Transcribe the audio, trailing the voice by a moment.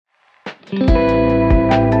Hi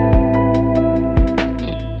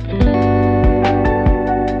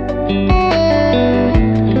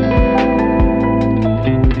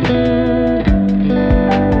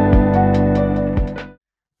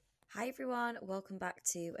everyone, welcome back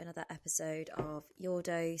to another episode of Your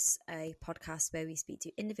Dose, a podcast where we speak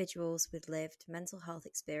to individuals with lived mental health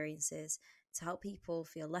experiences to help people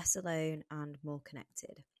feel less alone and more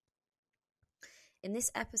connected. In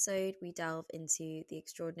this episode, we delve into the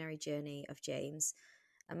extraordinary journey of James,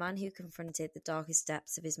 a man who confronted the darkest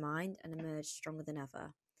depths of his mind and emerged stronger than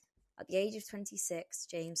ever. At the age of 26,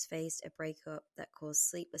 James faced a breakup that caused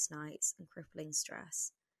sleepless nights and crippling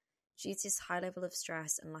stress. Due to his high level of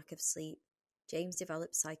stress and lack of sleep, James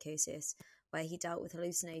developed psychosis, where he dealt with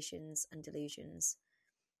hallucinations and delusions.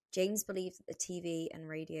 James believed that the TV and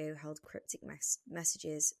radio held cryptic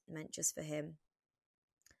messages meant just for him,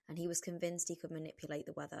 and he was convinced he could manipulate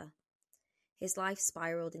the weather. His life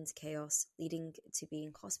spiraled into chaos, leading to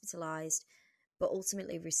being hospitalized, but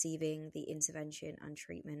ultimately receiving the intervention and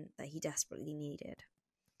treatment that he desperately needed.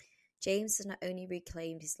 James has not only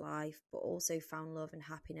reclaimed his life, but also found love and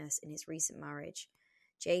happiness in his recent marriage.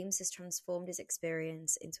 James has transformed his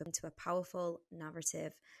experience into a powerful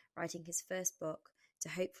narrative, writing his first book to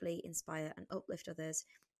hopefully inspire and uplift others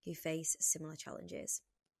who face similar challenges.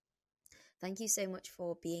 Thank you so much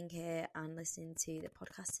for being here and listening to the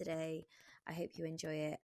podcast today. I hope you enjoy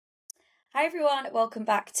it. Hi everyone, welcome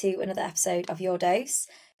back to another episode of Your Dose.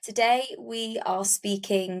 Today we are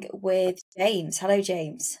speaking with James. Hello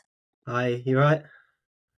James. Hi, you right?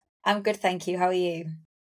 I'm good, thank you. How are you?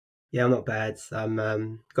 Yeah, I'm not bad.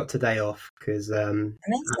 I'm got today off because I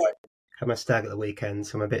had my stag at the weekend,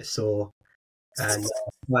 so I'm a bit sore and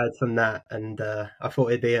tired from that. And I thought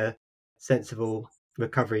it'd be a sensible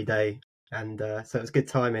recovery day, and so it was good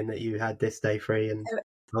timing that you had this day free and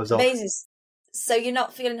I was off. Amazing. So you're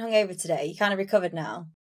not feeling hungover today? You kind of recovered now?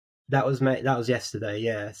 That was yesterday,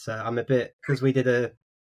 yeah. So I'm a bit, because we did a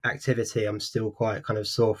activity, I'm still quite kind of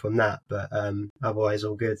sore from that, but otherwise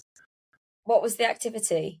all good. What was the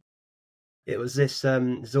activity? It was this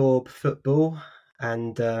Zorb football,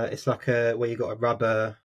 and it's like where you got a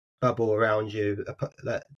rubber bubble around you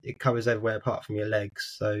that it covers everywhere apart from your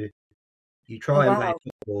legs. So you try and play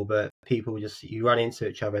football, but people you run into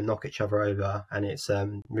each other and knock each other over, and it's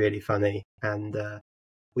really funny. And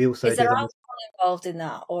we also is there alcohol involved in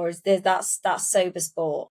that, or is there that's sober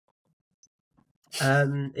sport?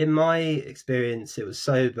 In my experience, it was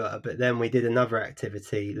sober, but then we did another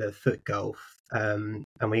activity, the foot golf, and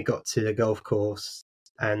we got to the golf course,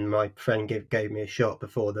 and my friend gave me a shot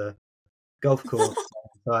before the golf course.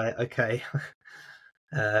 Like, okay,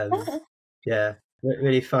 yeah,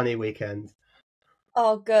 really funny weekend.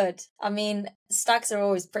 Oh, good. I mean, stags are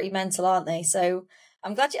always pretty mental, aren't they? So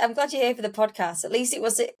I'm glad you're here for the podcast. At least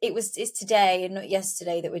it's today and not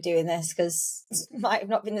yesterday that we're doing this, because it might have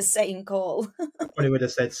not been the same call. I probably would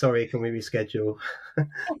have said, sorry, can we reschedule?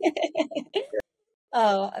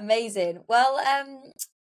 Oh, amazing. Well,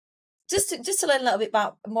 just to learn a little bit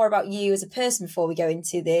more about you as a person before we go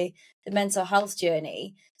into the mental health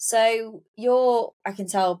journey. So you're, I can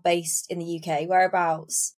tell, based in the UK.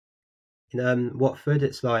 Whereabouts? In Watford.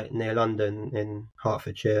 It's like near London in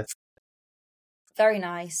Hertfordshire. Very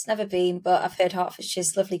nice. Never been, but I've heard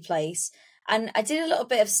Hertfordshire's a lovely place. And I did a little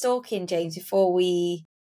bit of stalking, James, before we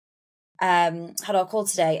had our call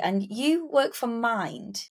today. And you work for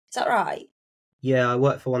Mind. Is that right? Yeah, I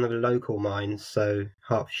work for one of the local mines, so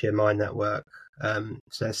Hertfordshire Mine Network. So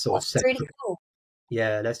they're sort of separate. Really cool.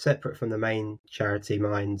 Yeah, they're separate from the main charity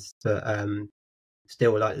mines, but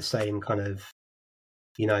still like the same kind of,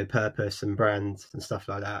 purpose and brand and stuff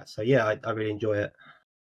like that. So yeah, I really enjoy it.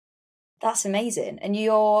 That's amazing. And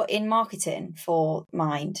you're in marketing for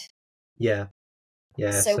Mind? Yeah.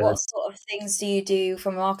 So what sort of things do you do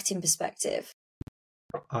from a marketing perspective?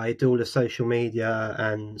 I do all the social media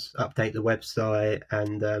and update the website,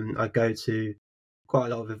 and I go to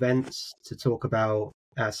quite a lot of events to talk about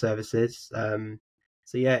our services.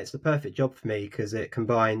 So yeah, it's the perfect job for me because it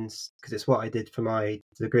combines, because it's what I did for my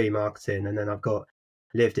degree marketing, and then I've got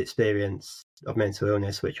lived experience of mental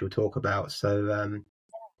illness, which we'll talk about. So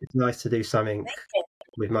it's nice to do something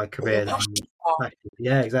with my career.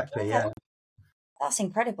 Yeah, exactly. Yeah. That's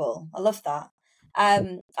incredible. I love that.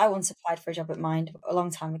 I once applied for a job at Mind a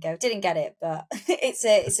long time ago. Didn't get it, but it's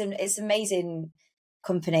an amazing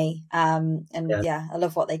company. And yeah, I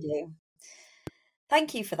love what they do.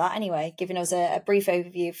 Thank you for that. Anyway, giving us a brief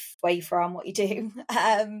overview of where you're from, what you do.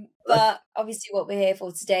 But obviously, what we're here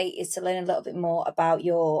for today is to learn a little bit more about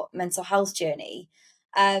your mental health journey.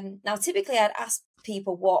 Now, typically, I'd ask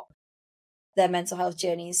people what their mental health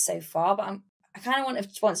journey is so far, but I kind of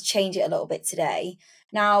want to change it a little bit today.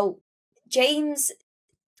 Now, James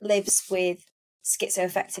lives with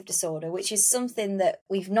schizoaffective disorder, which is something that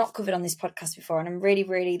we've not covered on this podcast before, and I'm really,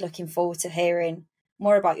 really looking forward to hearing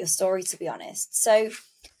more about your story, to be honest. So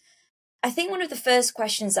I think one of the first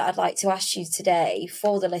questions that I'd like to ask you today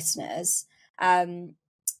for the listeners, in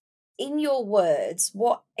your words,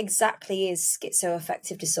 what exactly is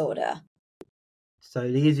schizoaffective disorder? So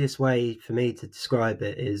the easiest way for me to describe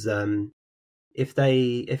it is if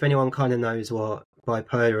anyone kind of knows what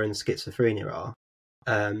bipolar and schizophrenia are,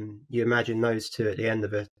 you imagine those two at the end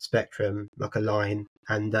of a spectrum, like a line,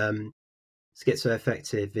 and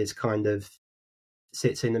schizoaffective is kind of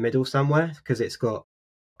sits in the middle somewhere because it's got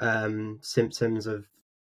symptoms of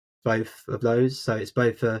both of those. So it's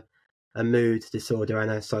both a mood disorder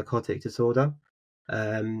and a psychotic disorder.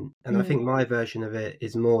 And I think my version of it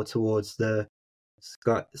is more towards the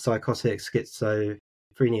psychotic schizophrenia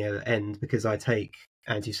end because I take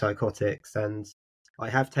antipsychotics and I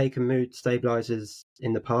have taken mood stabilizers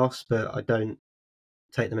in the past, but I don't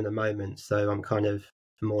take them at the moment. So I'm kind of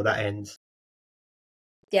more that end.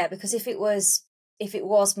 Yeah, because if it was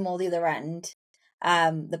more the other end,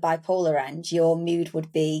 the bipolar end, your mood would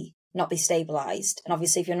not be stabilized. And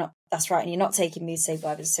obviously if you're not, that's right, and you're not taking mood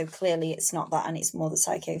stabilizers, so clearly it's not that and it's more the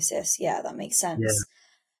psychosis. Yeah, that makes sense.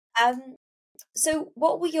 Yeah. So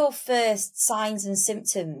what were your first signs and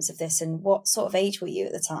symptoms of this, and what sort of age were you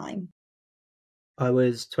at the time? I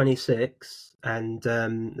was 26 and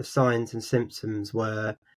the signs and symptoms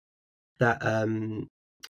were that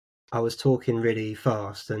I was talking really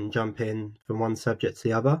fast and jumping from one subject to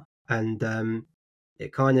the other. And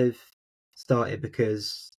it kind of started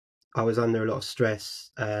because I was under a lot of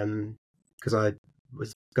stress because I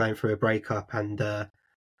was going through a breakup and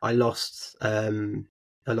I lost a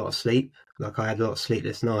lot of sleep. Like I had a lot of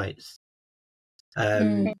sleepless nights.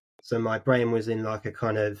 So my brain was in like a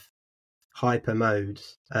kind of hyper mode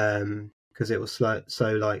because it was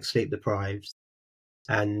so like sleep deprived.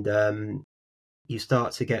 And you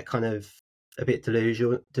start to get kind of a bit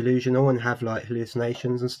delusional and have like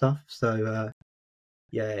hallucinations and stuff. So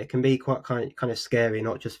yeah, it can be quite kind of scary,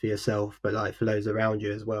 not just for yourself, but like for those around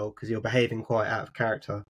you as well, because you're behaving quite out of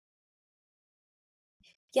character.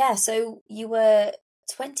 Yeah, so you were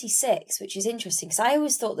 26, which is interesting because I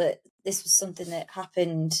always thought that this was something that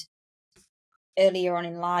happened earlier on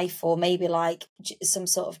in life, or maybe like some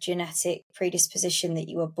sort of genetic predisposition that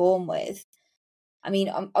you were born with. I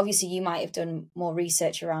mean, obviously you might have done more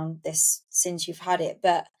research around this since you've had it,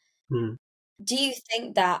 but do you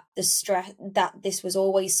think that the stress, that this was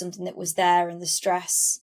always something that was there and the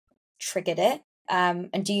stress triggered it?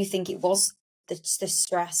 And do you think it was the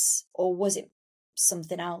stress, or was it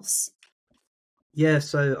something else? Yeah,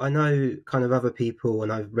 so I know kind of other people,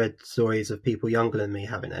 and I've read stories of people younger than me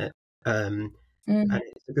having it. And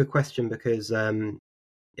it's a good question because I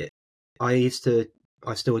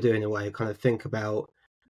still do in a way, kind of think about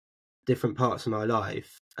different parts of my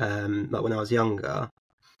life, like when I was younger.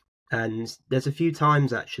 And there's a few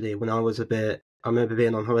times actually when I remember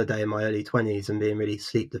being on holiday in my early 20s and being really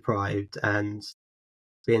sleep deprived and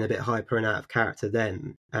being a bit hyper and out of character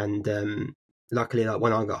then. And luckily, like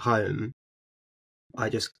when I got home, I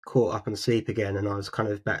just caught up on sleep again and I was kind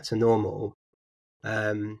of back to normal.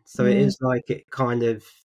 So it is like it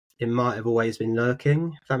might have always been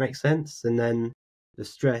lurking, if that makes sense. And then the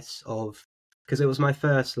stress of, because it was my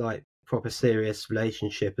first like proper serious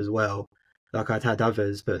relationship as well. Like I'd had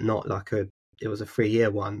others, but not like it was a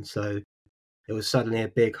 3-year one. So it was suddenly a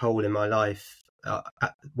big hole in my life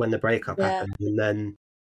when the breakup happened. And then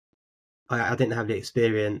I didn't have the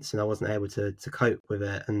experience and I wasn't able to cope with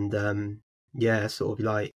it. And yeah, sort of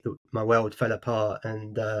like my world fell apart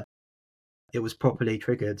and it was properly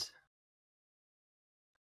triggered.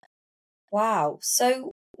 Wow.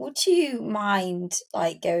 So would you mind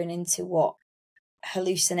like going into what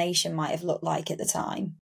hallucination might have looked like at the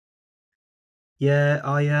time? Yeah,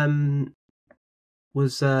 I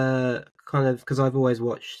was kind of, because I've always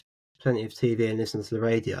watched plenty of TV and listened to the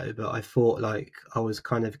radio, but I thought like I was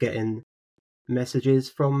kind of getting messages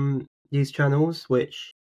from these channels,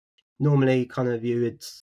 which normally kind of you would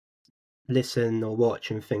listen or watch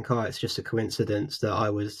and think, oh, it's just a coincidence that I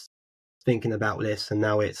was thinking about this and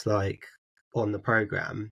now it's like on the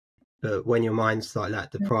program. But when your mind's like that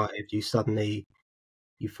deprived, you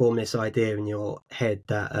form this idea in your head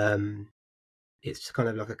that it's kind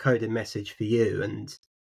of like a coded message for you. And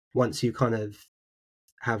once you kind of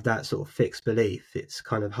have that sort of fixed belief, it's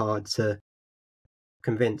kind of hard to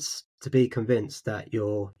be convinced that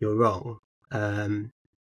you're wrong.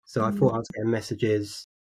 So I thought I was getting messages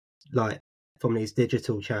like from these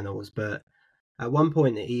digital channels, but at one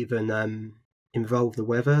point it even involve the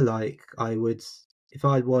weather. Like I would, if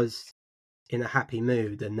I was in a happy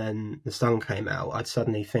mood and then the sun came out, I'd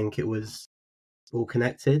suddenly think it was all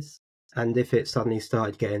connected. And if it suddenly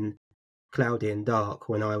started getting cloudy and dark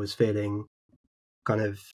when I was feeling kind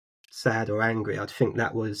of sad or angry, I'd think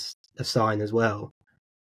that was a sign as well.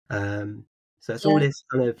 So it's all Yeah. this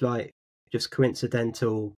kind of like just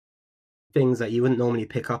coincidental things that you wouldn't normally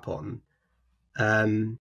pick up on.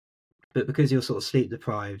 But because you're sort of sleep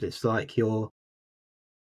deprived, it's like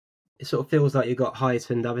it sort of feels like you've got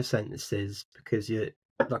heightened other sentences because you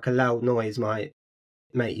like a loud noise might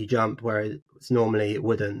make you jump, whereas normally it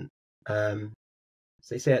wouldn't.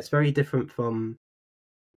 So yeah, it's very different from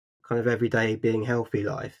kind of everyday being healthy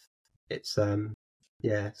life. It's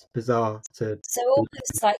yeah, it's bizarre to So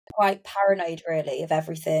almost like quite paranoid, really, of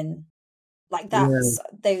everything. Like yeah, that's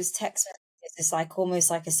those text messages is like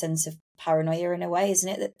almost like a sense of paranoia in a way, isn't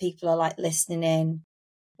it? That people are like listening in,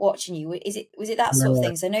 watching you. Was it that sort of yeah.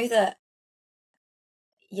 thing? So I know that,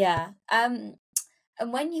 yeah.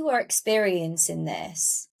 And when you were experiencing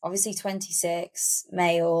this, obviously 26,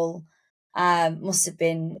 male, must have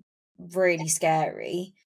been really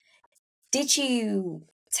scary. Did you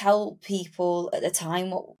tell people at the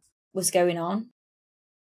time what was going on?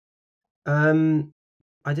 Um,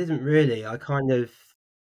 I didn't really. I kind of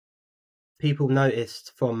people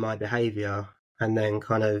noticed from my behaviour, and then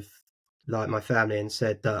kind of like my family, and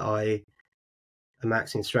said that I am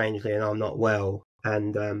acting strangely and I'm not well.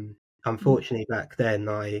 And Mm. unfortunately, back then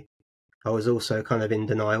I was also kind of in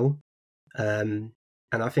denial.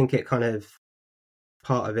 And I think it kind of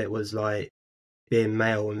part of it was like being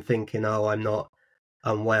male and thinking, oh, I'm not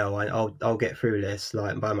unwell. I'll get through this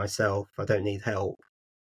like by myself. I don't need help.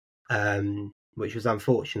 Which was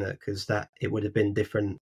unfortunate because that it would have been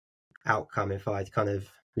different outcome if I'd kind of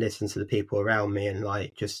listened to the people around me and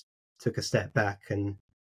like just took a step back and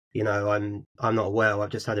I'm not well. I've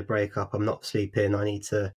just had a breakup. I'm not sleeping. I need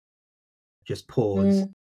to just pause.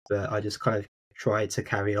 Mm. But I just kind of tried to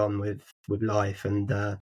carry on with life, and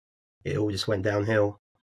it all just went downhill.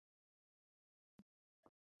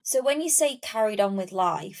 So when you say carried on with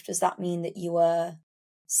life, does that mean that you were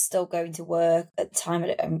still going to work at the time?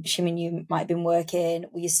 I'm assuming you might have been working.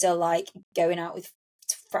 Were you still like going out with?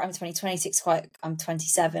 I'm 2026. Quite. I'm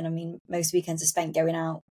 27. I mean, most weekends are spent going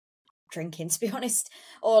out drinking, to be honest.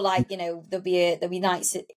 Or like there'll be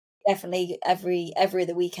nights. Definitely every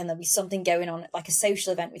other weekend there'll be something going on, like a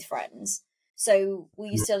social event with friends. So were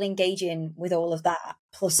you still engaging with all of that,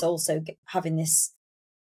 plus also having this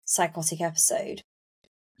psychotic episode?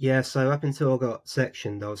 Yeah, so up until I got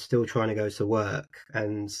sectioned, I was still trying to go to work,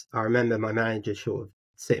 and I remember my manager sort of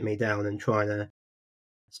sitting me down and trying to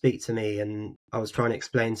speak to me, and I was trying to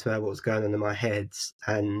explain to her what was going on in my head,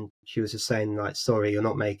 and she was just saying like, "Sorry, you're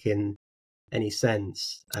not making any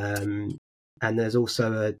sense." And there's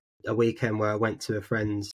also a weekend where I went to a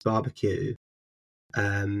friend's barbecue,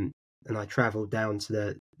 and I travelled down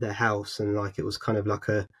to their house, and like it was kind of like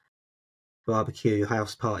a barbecue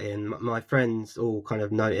house party, and my friends all kind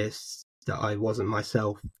of noticed that I wasn't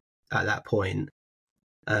myself at that point.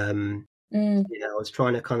 Um, Mm. I was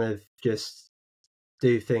trying to kind of just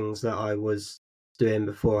do things that I was doing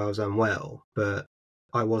before I was unwell, but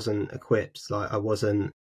I wasn't equipped. Like I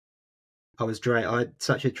wasn't. I was drained. I had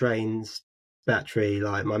such a drained battery.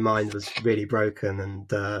 Like my mind was really broken,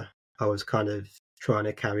 and I was kind of trying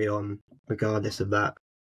to carry on regardless of that.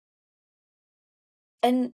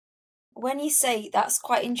 And when you say that's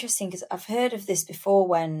quite interesting, because I've heard of this before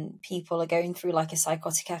when people are going through like a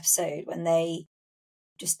psychotic episode when they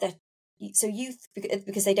just they're so you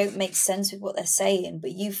because they don't make sense with what they're saying,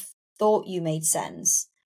 but you thought you made sense,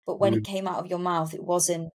 but when it Mm. came out of your mouth, it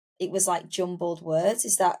wasn't. It was like jumbled words.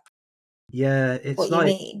 Is that Yeah, it's what you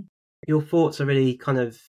like mean? your thoughts are really kind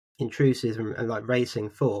of intrusive and like racing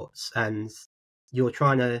thoughts, and you're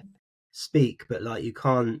trying to speak, but like you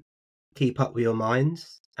can't keep up with your mind,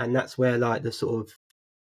 and that's where like the sort of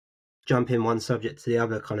jumping one subject to the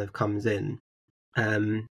other kind of comes in.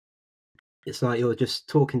 Um, it's like you're just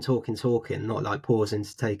talking, talking, talking, not like pausing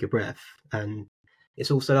to take a breath, and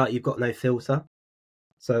it's also like you've got no filter,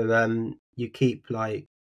 so you keep like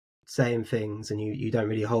saying things, and you don't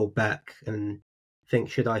really hold back and think,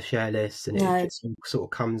 should I share this? And it No, just sort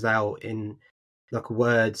of comes out in like a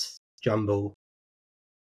words jumble.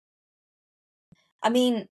 I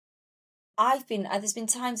mean, I've been there's been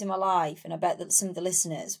times in my life, and I bet that some of the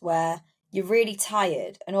listeners where you're really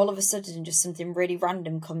tired, and all of a sudden just something really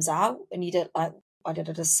random comes out, and you don't like, why did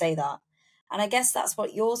I just say that? And I guess that's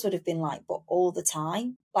what yours would have been like, but all the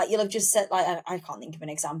time. Like you'll have just said, like I can't think of an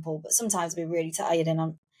example, but sometimes I'll be really tired,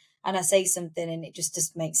 and I say something, and it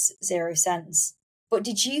just makes zero sense. But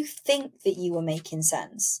did you think that you were making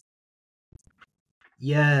sense?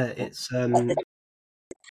 Yeah, it's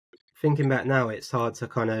thinking back now, it's hard to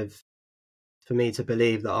kind of for me to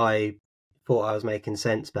believe that I thought I was making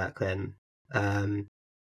sense back then. Um,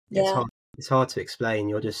 it's Yeah. hard. It's hard to explain.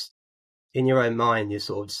 You're just in your own mind. You're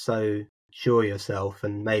sort of so sure of yourself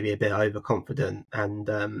and maybe a bit overconfident. And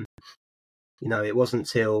it wasn't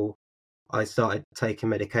till I started taking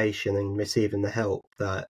medication and receiving the help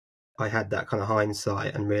that I had that kind of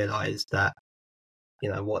hindsight and realised that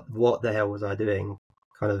what the hell was I doing?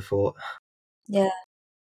 Kind of thought. Yeah.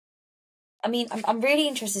 I mean, I'm really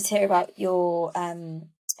interested to hear about your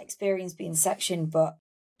experience being sectioned, but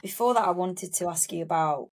before that, I wanted to ask you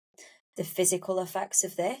about the physical effects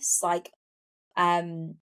of this. Like, I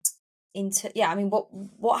mean,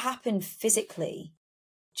 what happened physically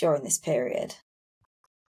during this period?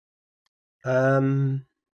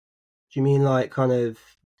 Do you mean like kind of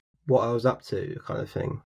what I was up to, kind of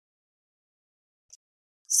thing?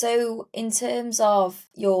 So, in terms of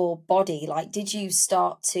your body, like, did your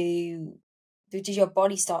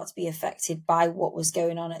body start to be affected by what was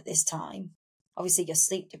going on at this time? Obviously, you're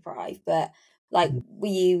sleep deprived, but like, were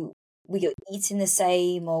you eating the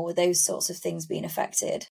same, or were those sorts of things being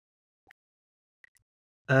affected?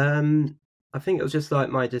 Um, I think it was just like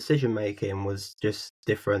my decision making was just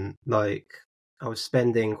different. Like I was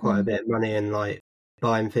spending quite a Mm. bit of money and like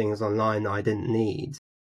buying things online that I didn't need.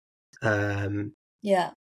 Um,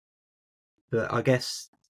 Yeah. but I guess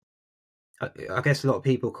a lot of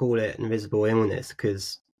people call it invisible illness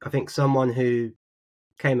because I think someone who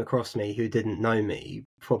came across me who didn't know me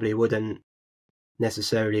probably wouldn't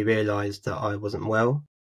necessarily realize that I wasn't well.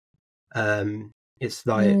 It's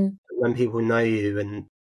like Mm. when people know you and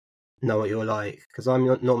know what you're like, because I'm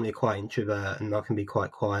not normally quite introvert and I can be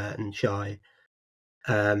quite quiet and shy.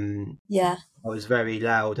 Um, Yeah. I was very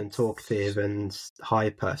loud and talkative and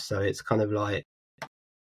hyper, so it's kind of like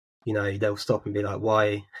they'll stop and be like,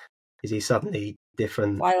 "Why is he suddenly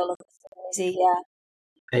different?" Why all of this crazy? Yeah.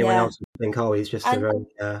 Anyone Yeah. else would think, "Oh, he's just a And very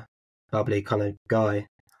bubbly kind of guy."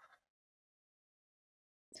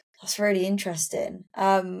 that's really interesting.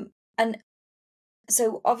 And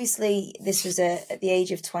so obviously this was at the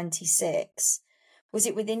age of 26. Was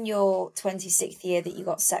it within your 26th year that you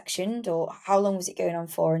got sectioned, or how long was it going on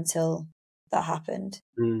for until that happened?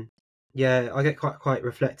 Mm. Yeah, I get quite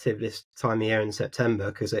reflective this time of year in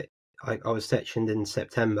September because I was sectioned in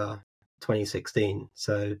September 2016,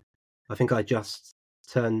 so I think I just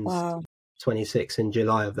turned Wow. 26 in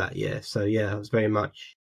July of that year. So yeah, I was very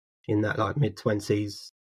much in that like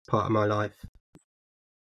mid-20s part of my life.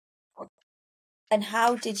 And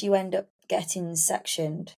how did you end up getting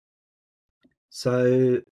sectioned?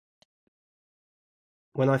 So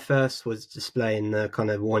when I first was displaying the kind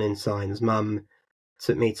of warning signs, Mum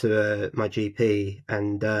took me to my GP,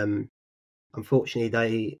 and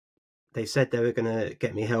unfortunately they said they were going to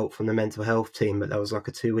get me help from the mental health team, but there was like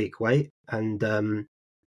a 2 week wait, and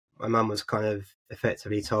my mum was kind of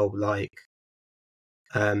effectively told like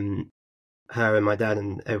um, her and my dad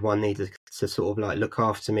and everyone needed to sort of like look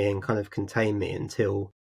after me and kind of contain me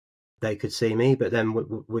until they could see me. But then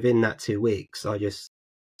within that 2 weeks, I just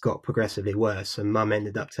got progressively worse, and Mum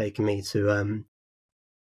ended up taking me to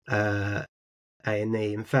uh,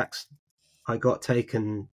 A&E. In fact, I got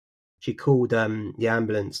taken. She called the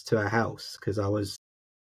ambulance to our house because I was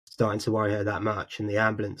starting to worry her that much, and the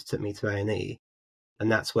ambulance took me to A&E,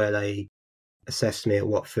 and that's where they assessed me at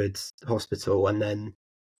Watford Hospital, and then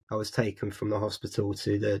I was taken from the hospital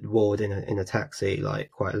to the ward in a taxi,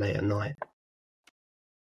 like quite late at night.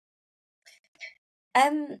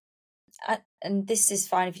 Um, and this is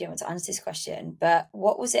fine if you don't want to answer this question, but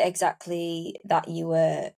what was it exactly that you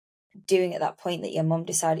were doing at that point that your mum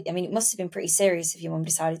decided? I mean, it must have been pretty serious if your mum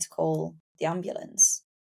decided to call the ambulance.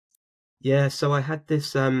 Yeah, so I had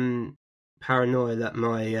this paranoia that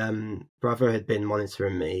my brother had been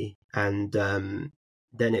monitoring me, and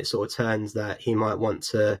then it sort of turns that he might want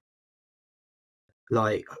to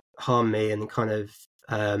like harm me and kind of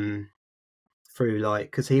through like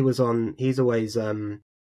because he's always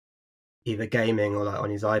either gaming or like on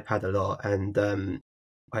his iPad a lot, and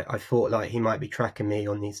I thought like he might be tracking me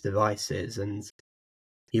on these devices, and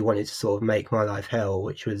he wanted to sort of make my life hell,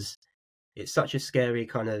 which was it's such a scary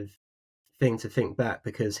kind of thing to think back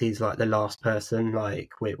because he's like the last person. Like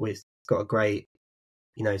we've got a great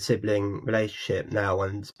sibling relationship now,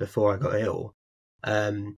 and before I got ill,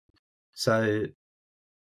 um, so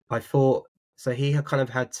I thought so he had kind of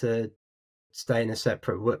had to stay in a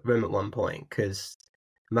separate room at one point because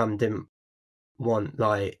Mum didn't want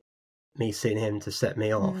like me seeing him to set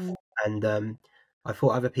me off, Mm. and I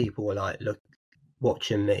thought other people were like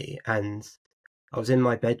watching me, and I was in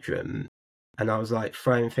my bedroom and I was like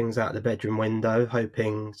throwing things out the bedroom window,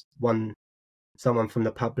 hoping someone from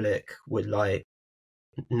the public would like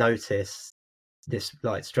notice this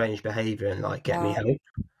like strange behavior and like get me Wow.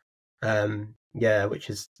 help. Yeah, which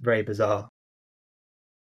is very bizarre.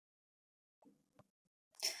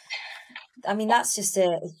 I mean, that's just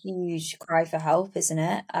a huge cry for help, isn't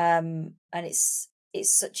it? And it's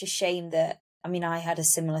such a shame that, I mean, I had a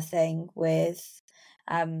similar thing with,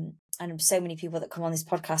 and so many people that come on this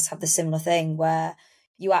podcast have the similar thing where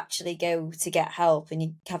you actually go to get help and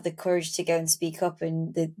you have the courage to go and speak up,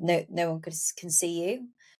 and no one can see you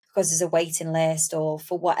because there's a waiting list or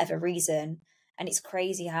for whatever reason. And it's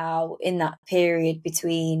crazy how in that period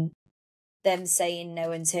between them saying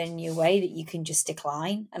no and turning you away that you can just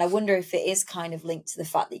decline. And I wonder if it is kind of linked to the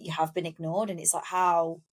fact that you have been ignored. And it's like,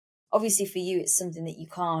 how obviously for you it's something that you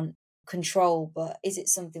can't control, but is it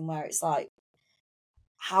something where it's like,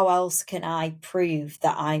 how else can I prove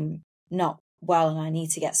that I'm not well and I need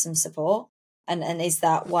to get some support? And is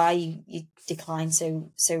that why you decline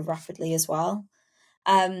so rapidly as well?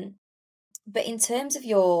 But in terms of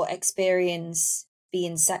your experience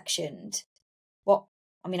being sectioned, what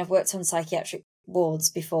I mean, I've worked on psychiatric wards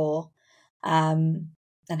before, and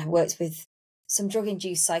I've worked with some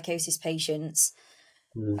drug-induced psychosis patients.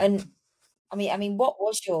 Mm. And I mean, what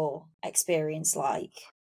was your experience like?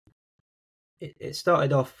 It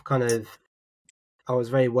started off kind of, I was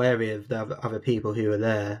very wary of the other people who were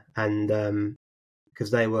there, and because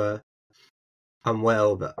they were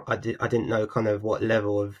unwell, but I didn't know kind of what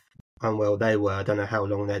level of unwell they were. I don't know how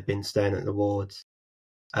long they'd been staying at the wards.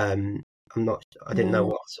 Um, I didn't know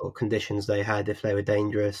Mm, what sort of conditions they had, if they were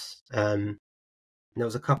dangerous. There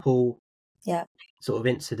was a couple yeah, sort of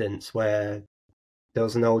incidents where there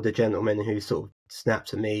was an older gentleman who sort of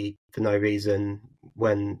snapped at me for no reason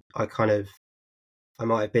when I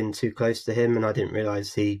might have been too close to him and I didn't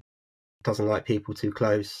realise he doesn't like people too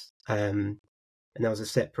close. And there was a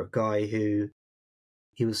separate guy who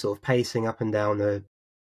he was sort of pacing up and down the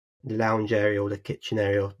lounge area or the kitchen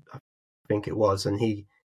area, I think it was, and he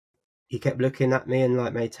kept looking at me and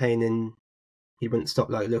like maintaining he wouldn't stop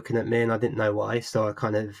like looking at me, and I didn't know why, so I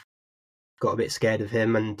kind of got a bit scared of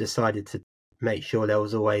him and decided to make sure there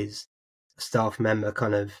was always a staff member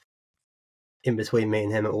kind of in between me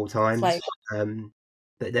and him at all times. close.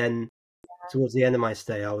 But then towards the end of my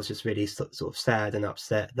stay, I was just really sort of sad and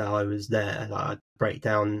upset that I was there. Like I'd break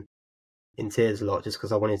down in tears a lot just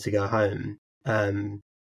because I wanted to go home. And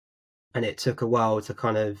it took a while to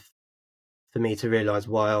kind of for me to realize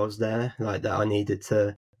why I was there, like that I needed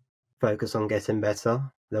to focus on getting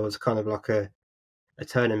better. There was kind of like a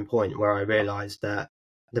turning point where I realized that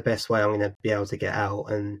the best way I'm going to be able to get out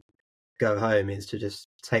and go home is to just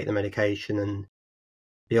take the medication and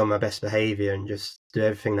be on my best behavior and just do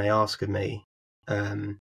everything they ask of me.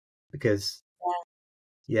 Because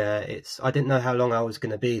yeah, I didn't know how long I was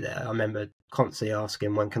going to be there. I remember constantly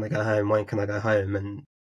asking, when can I go home? When can I go home? And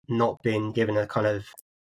not being given a kind of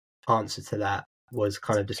answer to that was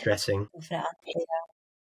kind of distressing. Definite answer.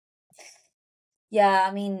 Yeah,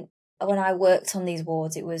 I mean, when I worked on these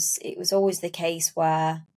wards, it was always the case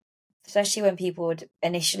where, especially when people would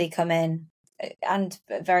initially come in, and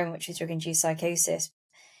very much with drug-induced psychosis,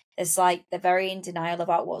 it's like they're very in denial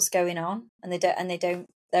about what's going on, and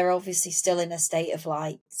they're obviously still in a state of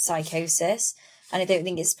like psychosis. And I don't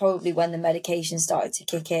think it's probably when the medication started to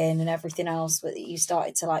kick in and everything else that you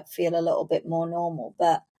started to like feel a little bit more normal.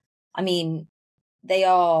 But I mean, they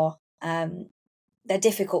are they're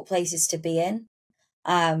difficult places to be in.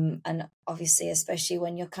 And obviously, especially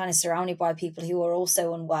when you're kind of surrounded by people who are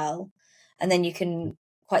also unwell, and then you can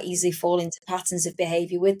quite easily fall into patterns of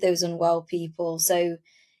behavior with those unwell people. So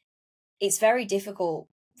it's very difficult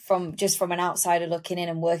from an outsider looking in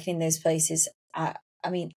and working in those places. I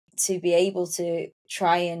mean, to be able to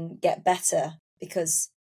try and get better because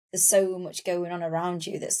there's so much going on around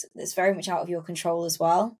you that's very much out of your control as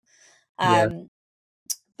well. Yeah.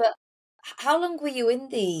 But how long were you in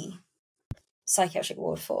the psychiatric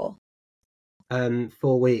ward for? 4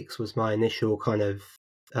 weeks was my initial kind of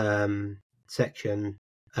section.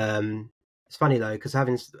 It's funny though, because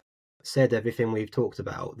having said everything we've talked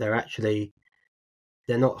about,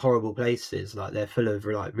 they're not horrible places. Like they're full of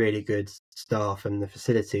like really good staff, and the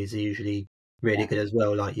facilities are usually really good as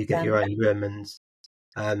well. Like you get Yeah. your own room, and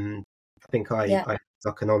I think Yeah. I had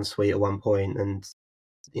like an ensuite at one point, and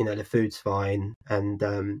the food's fine,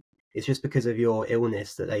 and it's just because of your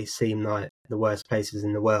illness that they seem like the worst places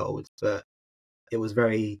in the world, but it was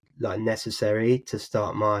very like necessary to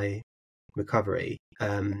start my recovery.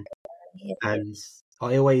 Yeah. And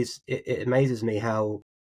it amazes me how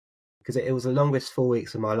because it was the longest 4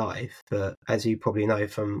 weeks of my life. But as you probably know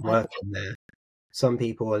from working there, some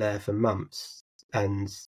people are there for months, and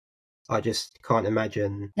I just can't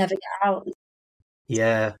imagine. Never get out.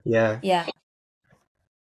 Yeah. Yeah.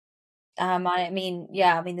 I mean,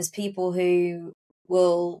 there's people who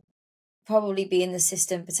will probably be in the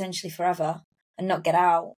system potentially forever and not get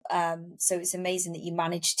out. So it's amazing that you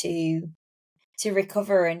managed to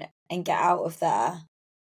recover and get out of there.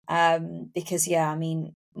 Because I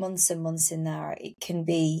mean, months and months in there, it can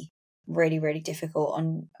be really, really difficult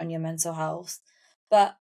on your mental health.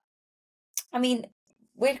 But I mean,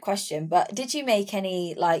 weird question, but did you make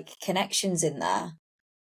any like connections in there?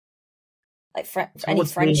 Like any Towards the end,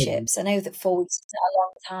 friendships? I know that 4 weeks is not a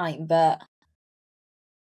long time, but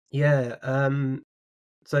yeah.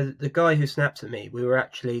 So the guy who snapped at me, we were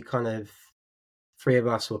actually kind of three of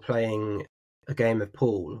us were playing a game of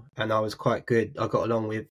pool, and I was quite good. I got along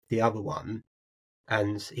with the other one,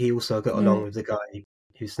 and he also got mm, along with the guy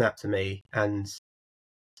who snapped at me, and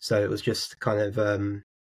so it was just kind of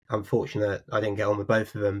unfortunate I didn't get on with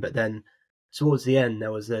both of them. But then towards the end,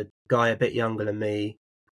 there was a guy a bit younger than me,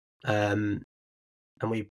 um,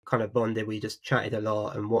 and we kind of bonded. We just chatted a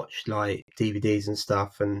lot and watched like DVDs and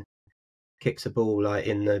stuff, and kicked a ball like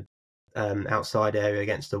in the outside area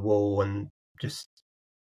against the wall, and just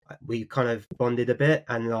we kind of bonded a bit.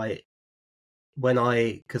 And like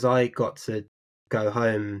because I got to go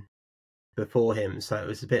home before him, so it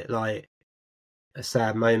was a bit like a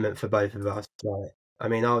sad moment for both of us. Like, I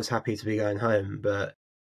mean, I was happy to be going home, but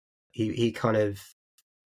he kind of,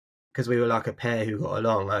 because we were like a pair who got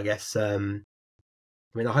along, I guess. I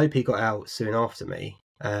mean, I hope he got out soon after me.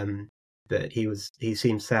 But he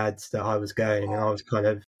seemed sad that I was going, and I was kind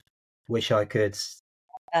of wish I could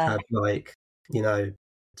uh, have like, you know,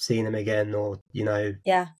 seen him again, or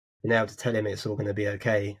yeah, been able to tell him it's all going to be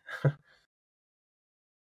okay.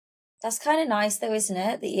 that's kind of nice though, isn't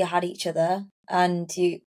it? That you had each other and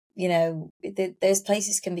those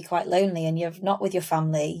places can be quite lonely, and you're not with your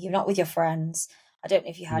family, you're not with your friends. I don't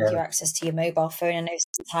know if you had Yeah. your access to your mobile phone. I know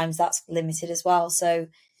sometimes that's limited as well. So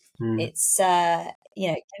Mm. it's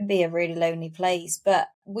it can be a really lonely place. But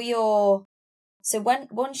once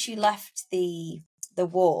you left the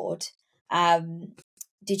ward,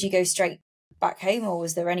 did you go straight back home, or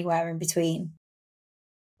was there anywhere in between?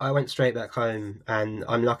 I went straight back home, and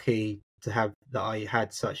I'm lucky to have that. I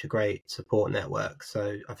had such a great support network.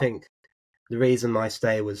 So I think the reason my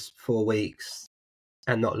stay was 4 weeks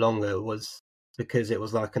and not longer was because it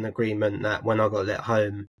was like an agreement that when I got let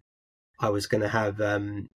home, I was going to have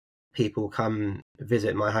people come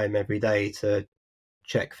visit my home every day to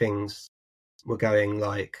check things were going,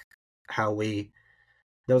 like how we.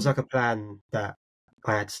 There was like a plan that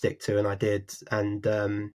I had to stick to, and I did.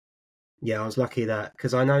 And yeah, I was lucky that,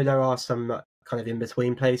 because I know there are some kind of in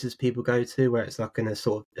between places people go to where it's like in a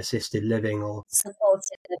sort of assisted living or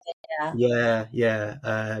Supported living, yeah.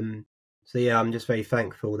 yeah. So yeah, I'm just very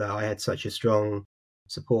thankful that I had such a strong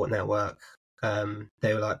support network.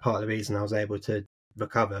 They were like part of the reason I was able to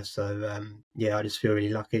recover. So yeah, I just feel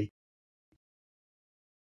really lucky.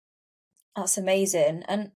 That's amazing.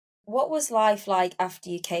 And what was life like after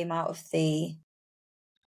you came out of the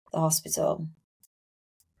hospital?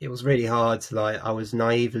 It was really hard. Like I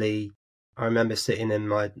remember sitting in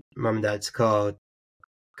my mum and dad's car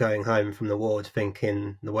going home from the ward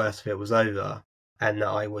thinking the worst of it was over and that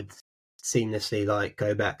I would seamlessly like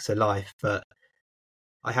go back to life. But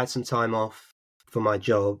I had some time off for my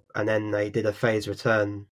job, and then they did a phase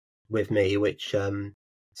return with me, which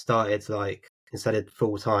started like instead of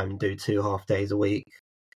full time, do 2 half days a week.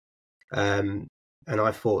 Um, and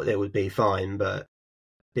I thought it would be fine, but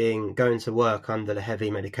going to work under the heavy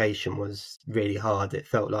medication was really hard. It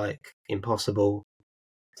felt like impossible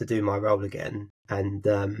to do my role again, and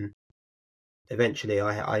eventually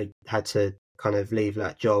I had to kind of leave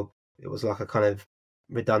that job. It was like a kind of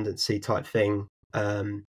redundancy type thing.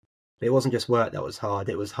 But it wasn't just work that was hard.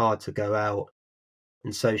 It was hard to go out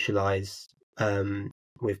and socialize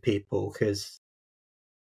with people, because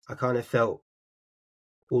I kind of felt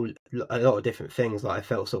a lot of different things. Like I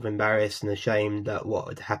felt sort of embarrassed and ashamed at what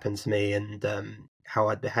had happened to me, and how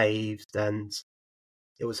I'd behaved. And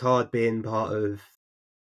it was hard being part of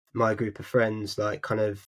my group of friends. Like kind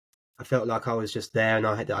of, I felt like I was just there, and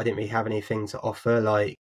I didn't really have anything to offer,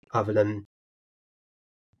 like other than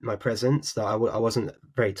my presence. That I wasn't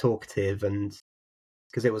very talkative, and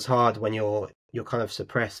because it was hard when you're kind of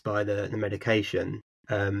suppressed by the medication.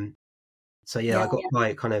 So yeah, I Yeah. got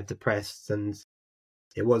quite kind of depressed, and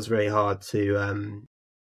it was very hard to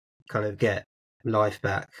kind of get life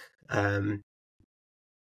back.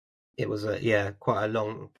 it was quite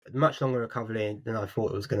a much longer recovery than I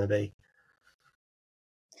thought it was going to be.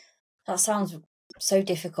 That sounds so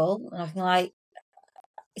difficult, and I can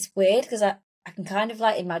it's weird because I can kind of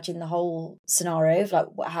imagine the whole scenario of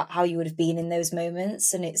how you would have been in those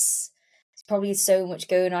moments, and it's probably so much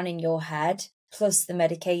going on in your head, plus the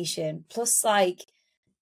medication, plus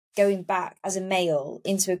going back as a male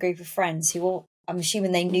into a group of friends who all, I'm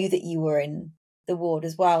assuming they knew that you were in the ward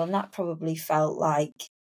as well, and that probably felt like,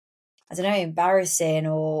 I don't know, embarrassing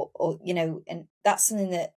or and that's something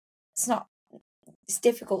that it's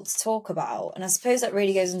difficult to talk about. And I suppose that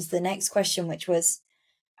really goes into the next question, which was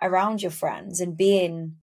around your friends and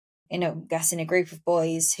being, I guess, in a group of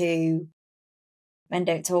boys who men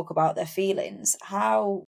don't talk about their feelings.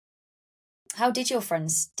 How did your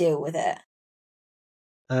friends deal with it?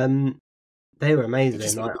 They were Did you amazing.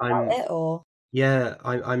 speak about it or?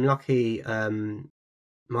 I'm lucky.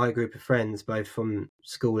 My group of friends, both from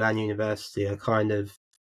school and university, are kind of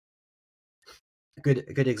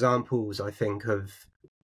good examples, I think, of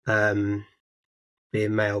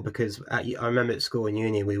being male. Because I remember at school and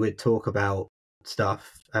uni, we would talk about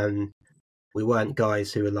stuff, and we weren't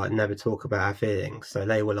guys who would never talk about our feelings. So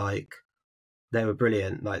they were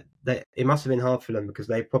brilliant. It must have been hard for them because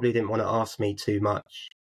they probably didn't want to ask me too much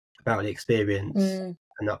about the experience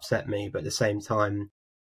and upset me, but at the same time,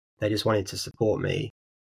 they just wanted to support me.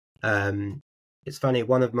 It's funny,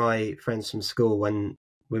 one of my friends from school, when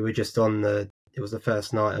we were just it was the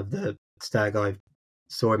first night of the stag, I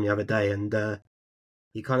saw him the other day, and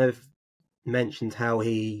he kind of mentioned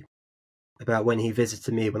about when he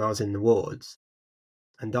visited me when I was in the wards.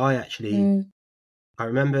 And I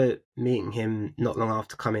remember meeting him not long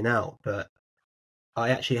after coming out, but I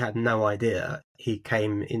actually had no idea he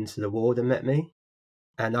came into the ward and met me.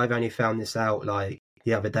 And I've only found this out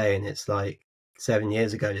the other day, and it's 7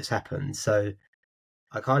 years ago this happened. So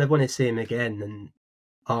I kind of want to see him again and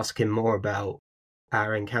ask him more about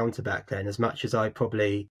our encounter back then, as much as I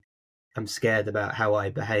probably am scared about how I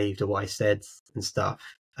behaved or what I said and stuff.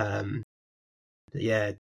 But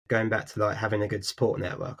yeah, going back to having a good support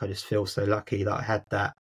network, I just feel so lucky that I had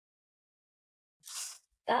that.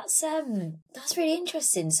 That's really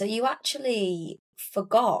interesting. So you actually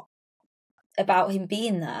forgot about him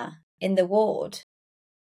being there in the ward?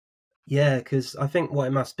 Yeah, because I think what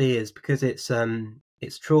it must be is because it's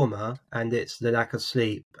trauma and it's the lack of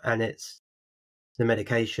sleep and it's the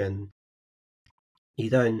medication. You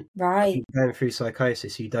don't Right. Going through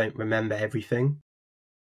psychosis, you don't remember everything.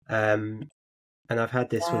 And I've had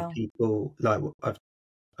this with Wow. people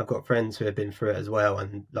I've got friends who have been through it as well,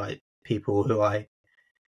 and people who I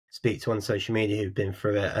speak to on social media who've been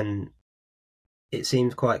through it, and it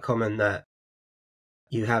seems quite common that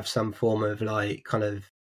you have some form of kind of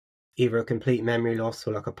either a complete memory loss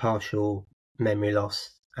or a partial memory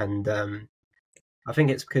loss. And I think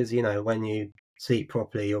it's because when you sleep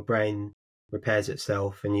properly, your brain repairs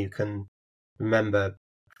itself and you can remember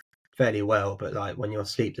fairly well. But when you're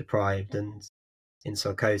sleep deprived and in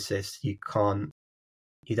psychosis, you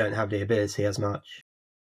don't have the ability as much.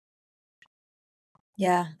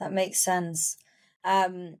 Yeah, that makes sense.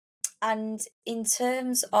 And in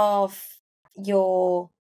terms of your,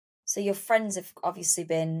 so your friends have obviously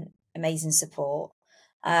been amazing support.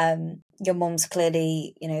 Your mum's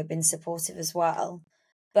clearly, been supportive as well.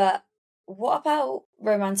 But what about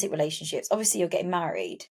romantic relationships? Obviously, you're getting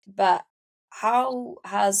married, but how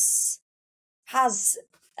has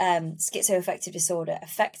schizoaffective disorder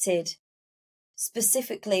affected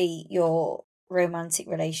specifically your romantic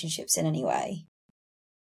relationships in any way?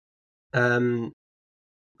 Um,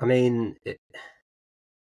 I mean,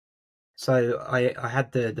 so I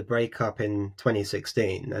had the breakup in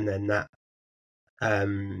 2016, and then that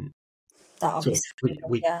um That sort of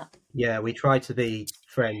obviously, yeah. we tried to be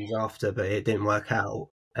friends after, but it didn't work out.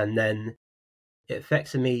 And then it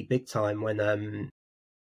affected me big time when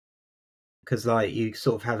because you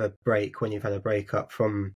sort of have a break when you've had a breakup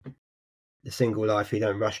from the single life. You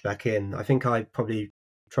don't rush back in. I think I probably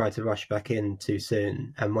tried to rush back in too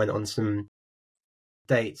soon and went on some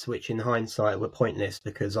dates which in hindsight were pointless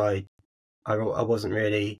because I wasn't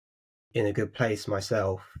really in a good place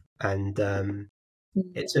myself. And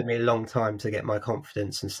it took me a long time to get my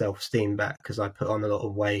confidence and self-esteem back because I put on a lot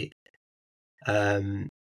of weight. Um,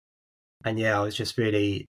 and yeah, I was just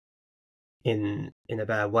really in a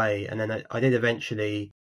bad way. And then I did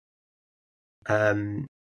eventually, um,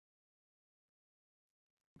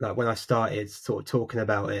 when I started sort of talking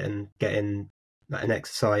about it and getting and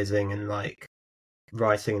exercising and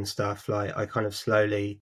writing and stuff, I kind of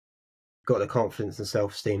slowly got the confidence and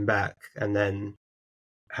self-esteem back, and then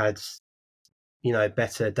had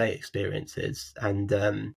better date experiences.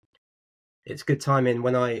 And it's good timing.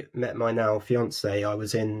 When I met my now fiance, I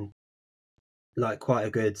was in like quite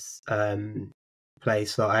a good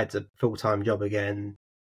place. Like I had a full-time job again,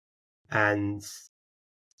 and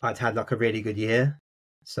I'd had like a really good year,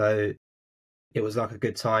 so it was like a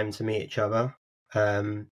good time to meet each other.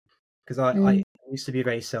 Because I used to be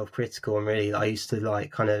very self-critical, and really I used to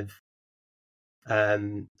like kind of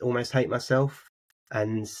almost hate myself.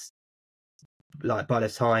 And like by the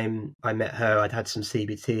time I met her, I'd had some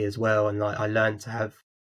CBT as well, and like I learned to have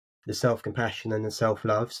the self-compassion and the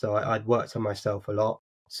self-love. So I'd worked on myself a lot.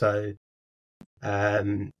 So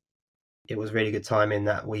um, it was really good timing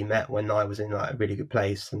that we met when I was in like a really good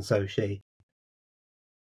place, and so she.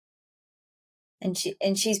 And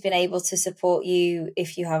she's been able to support you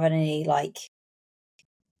if you have any, like,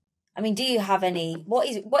 I mean, do you have any, what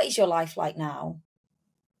is your life like now?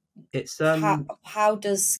 It's How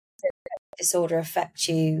does disorder affect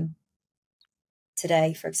you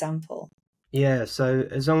today, for example? yeah. So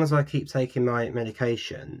as long as I keep taking my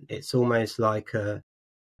medication, it's almost like I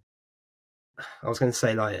was going to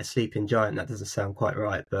say like a sleeping giant. That doesn't sound quite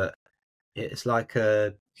right, but it's like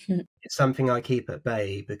it's something I keep at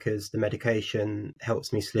bay because the medication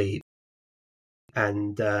helps me sleep,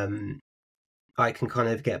 and I can kind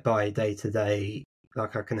of get by day to day.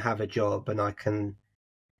 Like I can have a job and I can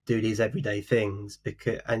do these everyday things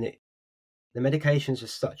the medication is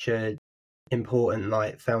just such a important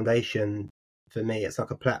like foundation for me. It's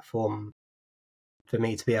like a platform for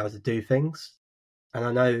me to be able to do things. And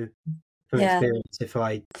I know from Yeah, experience, if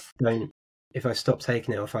I stop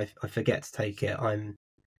taking it, or if I forget to take it, I'll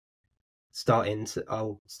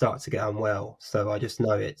start to get unwell. So I just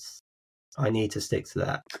know I need to stick to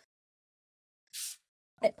that.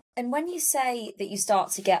 and when you say that you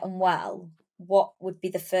start to get unwell, what would be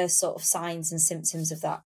the first sort of signs and symptoms of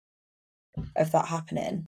that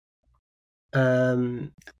happening?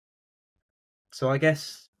 Um, so I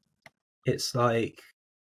guess it's like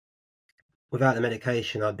without the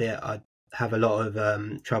medication, I'd have a lot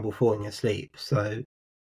of trouble falling asleep. So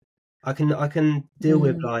I can deal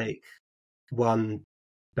with Mm, like one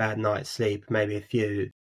bad night's sleep, maybe a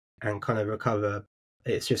few, and kind of recover.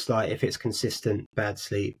 It's just like if it's consistent bad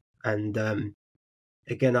sleep, and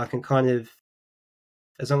again, I can kind of,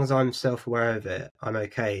 as long as I'm self-aware of it, I'm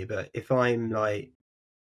okay. But if I'm like,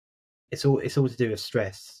 it's all to do with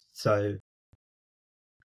stress. So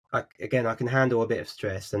I can handle a bit of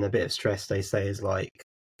stress, and a bit of stress they say is like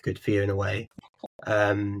good for you in a way.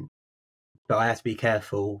 Um, but I have to be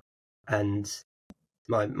careful, and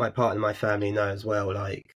my partner and my family know as well.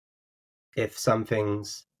 Like if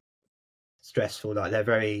something's stressful, like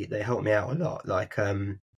they help me out a lot. Like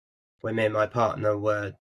when me and my partner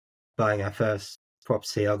were buying our first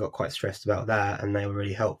property, I got quite stressed about that, and they were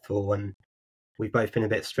really helpful. And we've both been a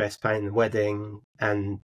bit stressed planning the wedding,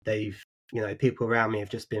 and people around me have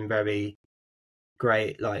just been very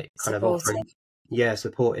great, like kind of offering, supportive. yeah,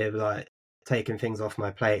 supportive, like taking things off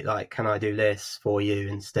my plate, like can I do this for you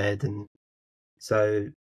instead? And so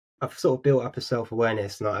I've sort of built up a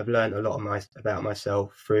self-awareness, and I've learned a lot about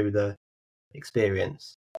myself through the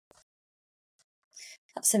experience.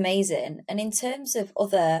 That's amazing. And in terms of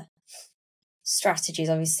other strategies,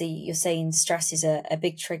 obviously you're saying stress is a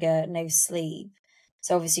big trigger, no sleep.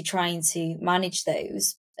 So obviously trying to manage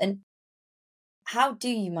those. And how do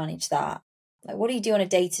you manage that? Like, what do you do on a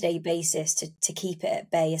day-to-day basis to keep it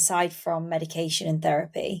at bay aside from medication and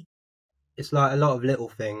therapy? It's like a lot of little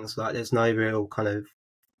things, like there's no real kind of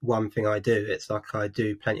one thing I do. It's like I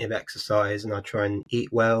do plenty of exercise, and I try and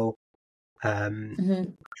eat well.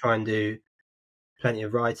 Hmm. Try and do plenty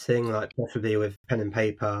of writing, like preferably with pen and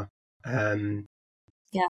paper, um,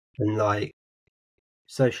 Yeah. and like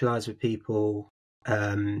socialize with people,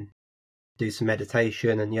 do some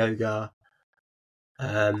meditation and yoga.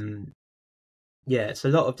 Um, yeah, it's a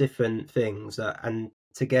lot of different things, and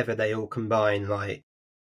together they all combine like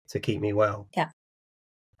to keep me well. Yeah.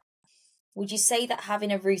 Would you say that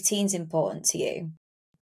having a routine's important to you?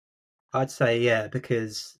 I'd say yeah,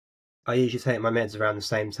 because I usually take my meds around the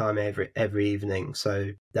same time every evening,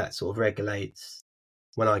 so that sort of regulates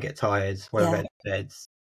when I get tired, when I'm Yeah. ready for bed.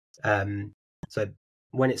 Um, so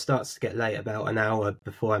when it starts to get late, about an hour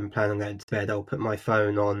before I'm planning on going to bed, I'll put my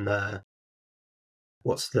phone on.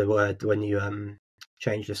 What's the word when you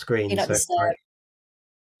change the Do screen? not So it's disturb. like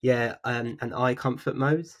yeah, an eye comfort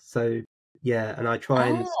mode. So yeah, and I try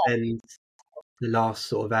and Ah, spend the last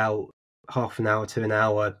sort of half an hour to an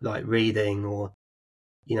hour, like reading or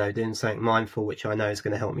doing something mindful, which I know is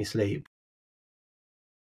going to help me sleep.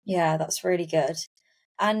 yeah, that's really good.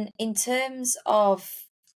 And in terms of,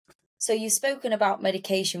 so you've spoken about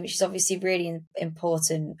medication, which is obviously really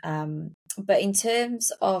important. But in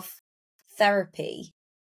terms of therapy,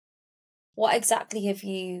 what exactly have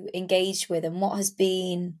you engaged with, and what has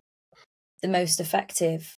been the most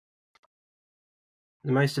effective?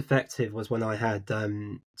 The most effective was when I had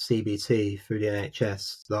CBT through the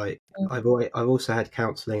NHS. Like I've also had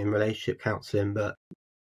counselling and relationship counselling, but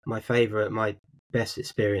my best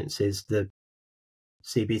experience is the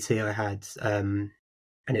CBT I had, and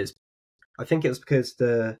I think it was because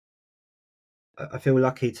I feel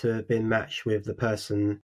lucky to have been matched with the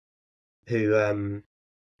person who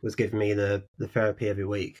was giving me the therapy every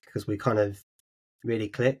week, because we kind of really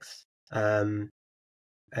clicked, and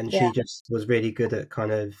Yeah, she just was really good at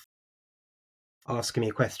kind of asking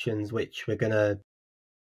me questions which were gonna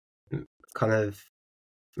kind of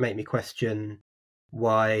make me question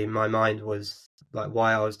why my mind was like,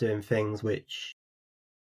 why I was doing things which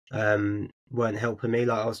weren't helping me.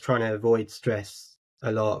 Like I was trying to avoid stress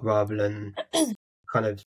a lot rather than kind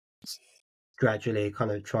of gradually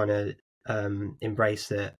kind of trying to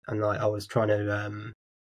embrace it. And like I was trying to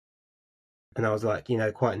and I was like,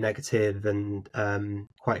 quite negative and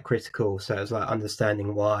quite critical. So it was like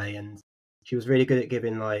understanding why. And she was really good at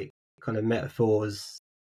giving like kind of metaphors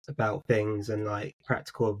about things and like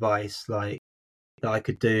practical advice, like that I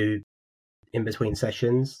could do in between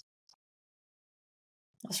sessions.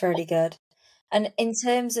 that's really good. And in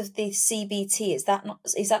terms of the CBT, is that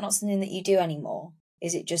not something that you do anymore?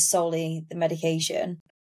 Is it just solely the medication?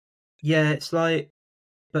 Yeah, it's like,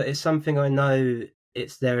 but it's something I know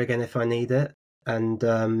it's there again if I need it. And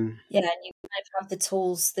Yeah, and you kind of have the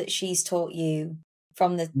tools that she's taught you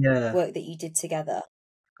from the yeah, work that you did together.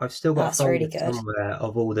 I've still got a That's folder really good. somewhere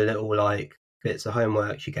of all the little like bits of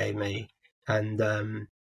homework she gave me. And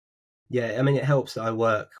yeah, I mean, it helps that I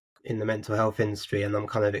work in the mental health industry and I'm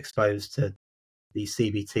kind of exposed to these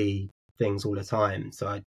CBT things all the time.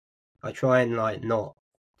 So I try and like not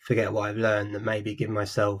forget what I've learned and maybe give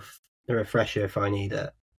myself a refresher if I need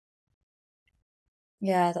it.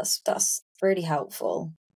 Yeah, that's really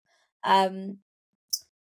helpful. Um,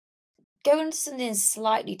 Going to something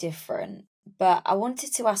slightly different, but I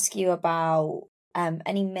wanted to ask you about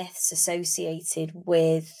any myths associated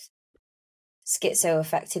with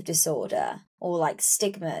schizoaffective disorder, or like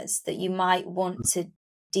stigmas that you might want to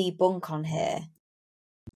debunk on here.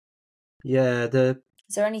 Yeah,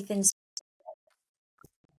 Is there anything?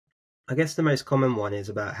 I guess the most common one is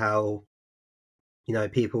about how,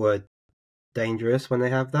 people are dangerous when they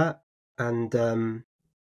have that, and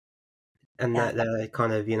Yeah, that they're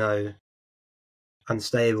kind of,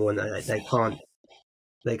 unstable, and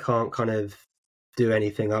they can't kind of do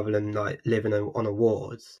anything other than like living on a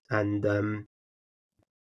ward. And a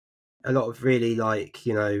lot of really like,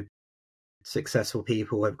 successful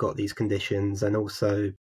people have got these conditions, and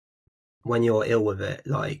also when you're ill with it,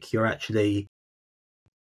 like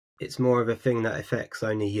it's more of a thing that affects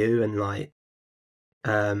only you, and like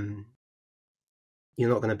um you're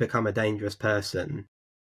not going to become a dangerous person.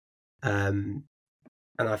 um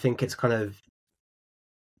and I think it's kind of,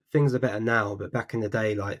 things are better now, but back in the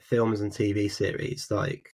day, like films and TV series,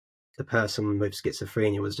 like the person with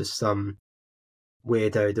schizophrenia was just some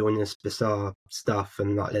weirdo doing this bizarre stuff,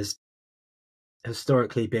 and like there's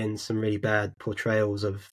historically been some really bad portrayals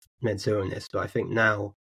of mental illness, but I think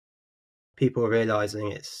now people are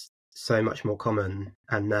realizing it's so much more common,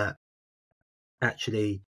 and that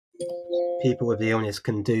actually people with the illness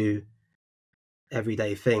can do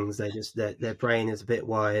everyday things. They just, their brain is a bit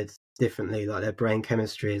wired differently, like their brain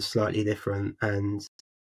chemistry is slightly different, and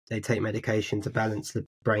they take medication to balance the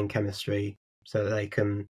brain chemistry so that they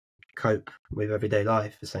can cope with everyday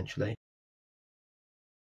life, essentially.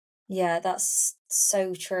 yeah, that's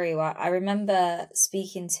so true. I remember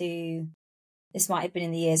speaking to, this might have been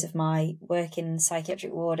in the years of my work in the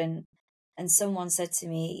psychiatric ward, and someone said to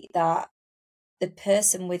me that the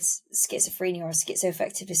person with schizophrenia or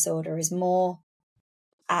schizoaffective disorder is more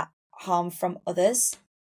at harm from others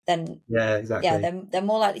than, Yeah, yeah, exactly. they're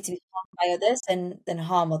more likely to be harmed by others than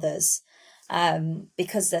harm others,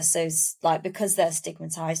 because they're because they're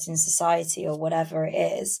stigmatized in society or whatever it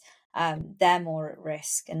is. They're more at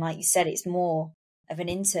risk, and like you said, it's more of an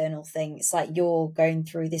internal thing. It's like you're going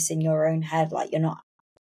through this in your own head. Like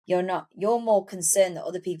you're more concerned that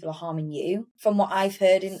other people are harming you. From what I've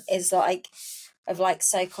heard is like of like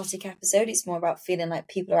psychotic episode, it's more about feeling like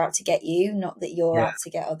people are out to get you, not that you're Yeah, out to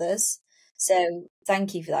get others. So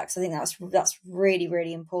thank you for that, because I think that's really,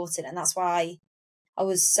 really important, and that's why I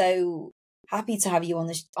was so happy to have you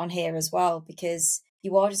on here as well, because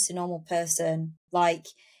you are just a normal person. Like,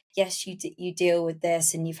 yes, you deal with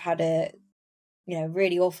this and you've had a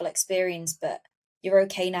really awful experience, but you're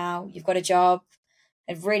okay now. You've got a job.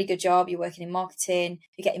 a really good job, you're working in marketing,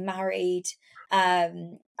 you're getting married,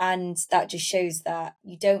 and that just shows that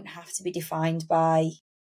you don't have to be defined by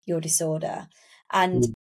your disorder. And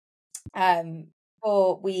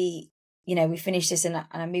before we finish this and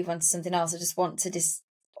I move on to something else, I just want to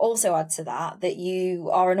also add to that you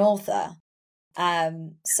are an author.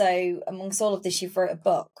 So amongst all of this, you've wrote a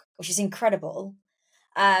book, which is incredible.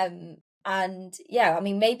 And yeah, I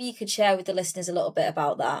mean, maybe you could share with the listeners a little bit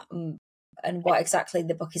about that and what exactly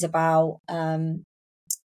the book is about.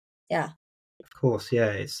 Yeah. Of course, yeah.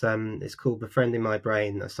 It's called Befriending My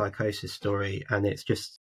Brain, a Psychosis story, and it's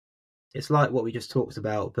like what we just talked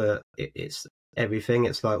about, but it's everything.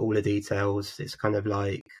 It's like all the details. It's kind of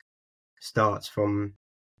like starts from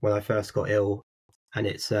when I first got ill, and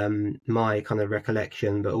it's my kind of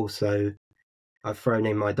recollection, but also I've thrown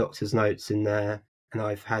in my doctor's notes in there, and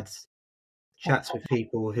I've had chats with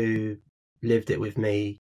people who lived it with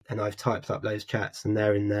me, and I've typed up those chats, and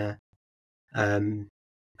they're in there. And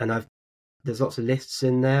there's lots of lists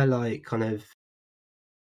in there, like kind of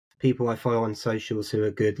people I follow on socials who are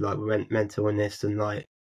good, like with mental illness, and like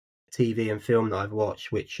TV and film that I've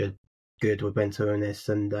watched, which are good with mental illness,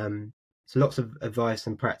 and so lots of advice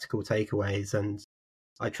and practical takeaways. And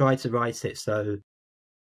I try to write it so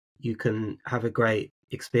you can have a great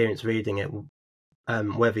experience reading it,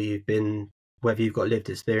 whether you've got lived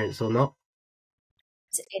experience or not.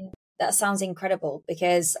 That sounds incredible,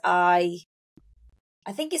 because I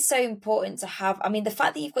think it's so important to have. I mean, the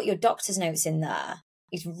fact that you've got your doctor's notes in there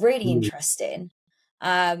is really interesting.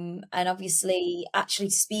 And obviously, actually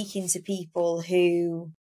speaking to people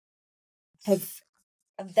who have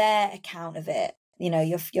their account of it,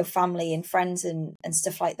 your family and friends and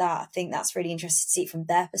stuff like that. I think that's really interesting to see it from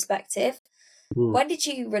their perspective. When did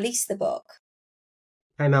you release the book?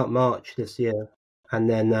 Came out March this year, and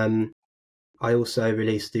then I also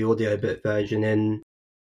released the audiobook version in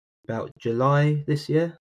about July this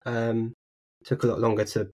year. Took a lot longer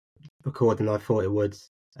to record than I thought it would.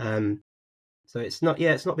 So it's not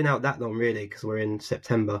been out that long really, because we're in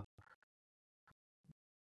September.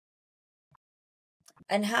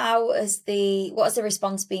 And what has the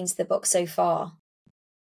response been to the book so far?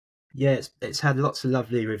 Yeah, it's had lots of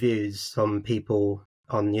lovely reviews from people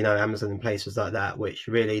on Amazon and places like that, which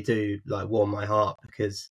really do like warm my heart,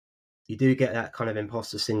 because you do get that kind of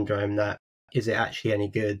imposter syndrome that is it actually any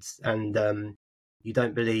good, and you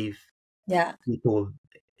don't believe people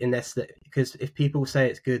because if people say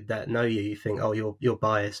it's good that know you think, oh, you're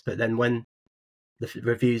biased. But then when the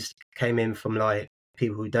reviews came in from like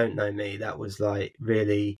people who don't know me, that was like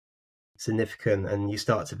really significant, and you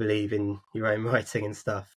start to believe in your own writing and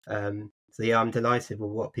stuff. So yeah, I'm delighted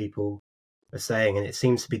with what people are saying, and it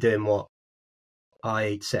seems to be doing what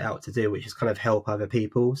I set out to do, which is kind of help other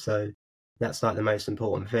people. So that's like the most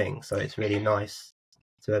important thing. So it's really nice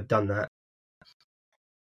to have done that.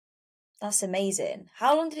 That's amazing.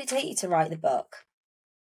 How long did it take you to write the book?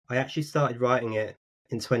 I actually started writing it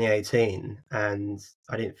in 2018, and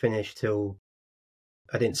I didn't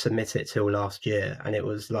submit it till last year, and it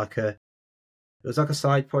was like a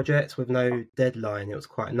side project with no deadline. It was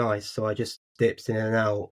quite nice, so I just dipped in and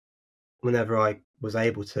out whenever I was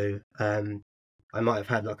able to. I might have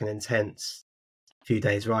had like an intense few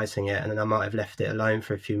days writing it, and then I might have left it alone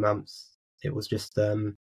for a few months. It was just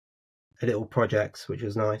a little project, which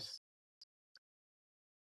was nice.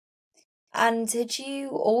 And had you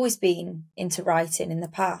always been into writing in the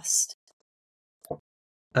past?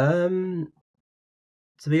 To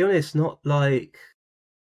be honest, not like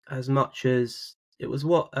as much as it was.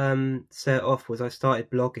 What set it off was I started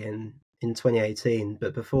blogging in 2018,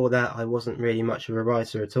 but before that I wasn't really much of a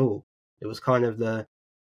writer at all. It was kind of the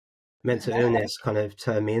mental illness kind of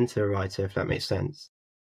turned me into a writer, if that makes sense.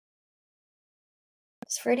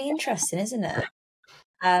 It's really interesting, isn't it?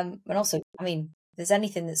 And also, I mean, if there's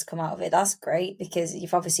anything that's come out of it, that's great, because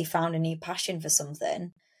you've obviously found a new passion for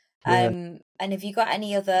something. Yeah. And have you got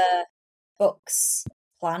any other books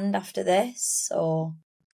planned after this, or?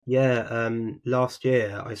 Yeah, last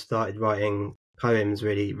year I started writing poems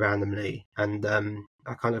really randomly, and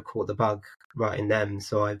I kind of caught the bug writing them.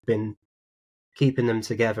 So I've been keeping them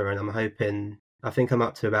together, and I think I'm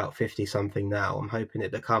up to about 50 something now. I'm hoping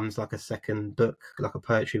it becomes like a second book, like a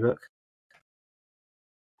poetry book.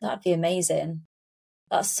 That'd be amazing.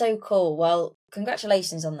 That's so cool. Well,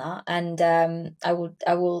 congratulations on that. And I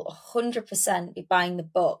will 100% be buying the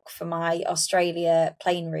book for my Australia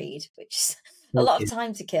plane read, which is a lot of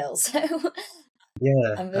time to kill. So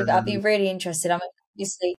yeah, I'll be really interested. I'm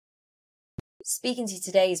obviously speaking to you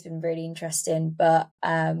today has been really interesting, but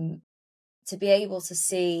to be able to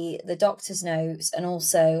see the doctor's notes and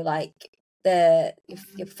also like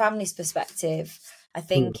your family's perspective I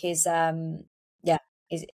think is something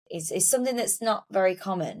that's not very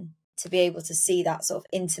common, to be able to see that sort of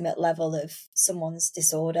intimate level of someone's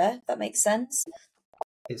disorder, if that makes sense.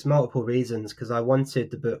 It's multiple reasons, because I wanted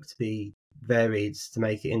the book to be varied to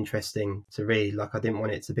make it interesting to read. Like, I didn't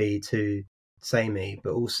want it to be too samey,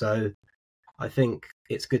 but also I think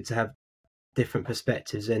it's good to have different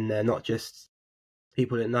perspectives in there, not just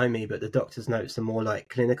people that know me, but the doctor's notes are more like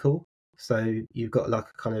clinical. So you've got like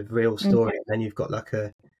a kind of real story, and then you've got like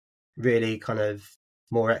a really kind of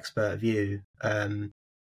more expert view.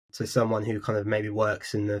 So someone who kind of maybe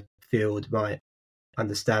works in the field might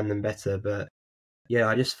understand them better. But yeah,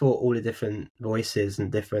 I just thought all the different voices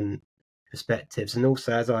and different perspectives, and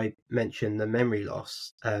also, as I mentioned, the memory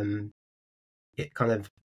loss, it kind of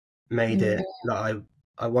made it like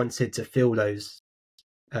I wanted to feel those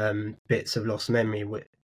bits of lost memory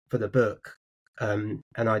for the book, and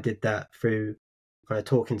I did that through kind of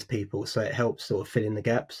talking to people, so it helps sort of fill in the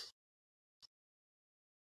gaps.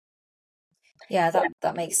 Yeah,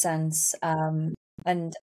 that makes sense.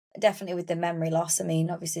 And definitely with the memory loss, I mean,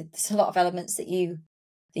 obviously there's a lot of elements that you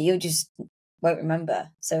just won't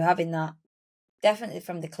remember. So having that, definitely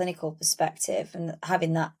from the clinical perspective, and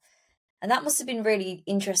having that, and that must have been really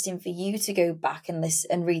interesting for you to go back and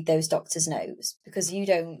listen and read those doctor's notes, because you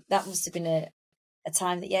don't. That must have been a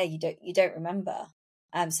time that you don't remember.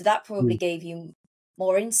 So that probably gave you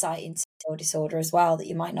more insight into your disorder as well, that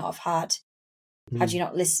you might not have had you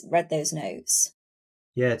not read those notes.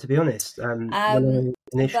 Yeah, to be honest, when I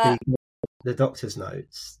initially got the doctor's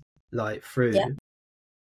notes like through,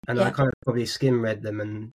 and I kind of probably skim read them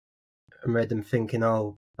and read them thinking,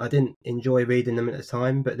 oh, I didn't enjoy reading them at the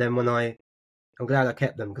time, but then I'm glad I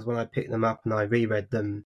kept them, because when I picked them up and I reread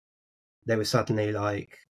them, they were suddenly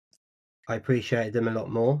like, I appreciated them a lot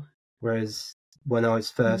more. Whereas when I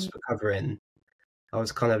was first recovering, I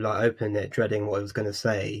was kind of like opening it, dreading what I was going to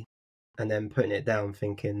say, and then putting it down,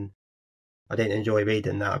 thinking, I didn't enjoy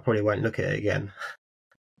reading that. I probably won't look at it again.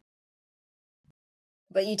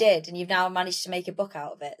 But you did, and you've now managed to make a book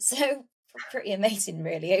out of it. So pretty amazing,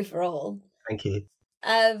 really, overall. Thank you.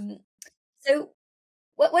 So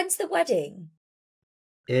when's the wedding?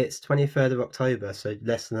 It's 23rd of October, so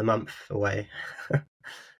less than a month away.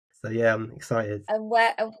 So yeah, I'm excited. And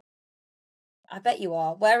where? I bet you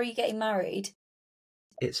are. Where are you getting married?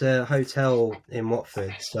 It's a hotel in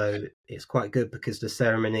Watford, so it's quite good because the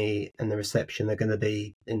ceremony and the reception are going to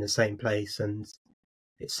be in the same place, and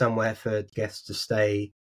it's somewhere for guests to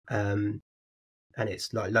stay, and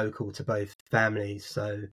it's like local to both families.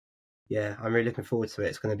 So yeah, I'm really looking forward to it.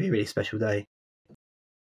 It's going to be a really special day.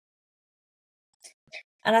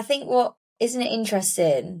 And I think, isn't it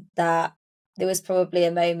interesting that there was probably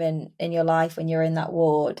a moment in your life when you're in that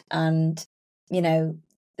ward, and you know,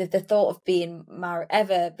 the thought of being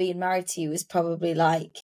married to you was probably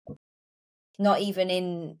like not even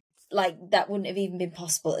in, like, that wouldn't have even been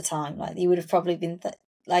possible at the time. Like, you would have probably been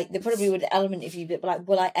like, there probably would element of you, but like,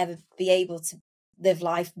 will I ever be able to live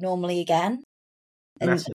life normally again? And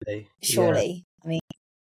Massively, surely, yeah. I mean,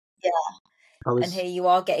 yeah. And here you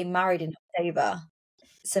are getting married in October.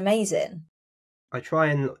 It's amazing. I try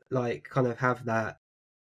and like kind of have that.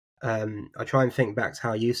 I try and think back to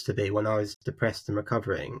how I used to be when I was depressed and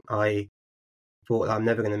recovering. I thought I'm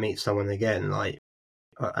never going to meet someone again. Like,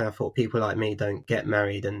 and I thought people like me don't get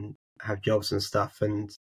married and have jobs and stuff.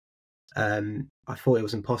 And I thought it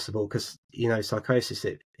was impossible because, you know, psychosis,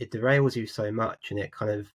 it derails you so much, and it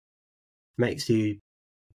kind of makes you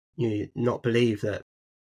not believe that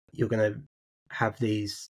you're going to have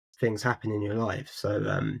these things happen in your life.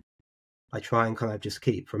 So I try and kind of just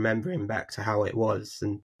keep remembering back to how it was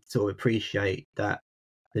and sort of appreciate the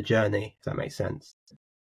journey, if that makes sense.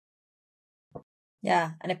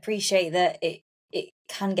 Yeah, and appreciate that it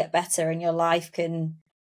can get better, and your life can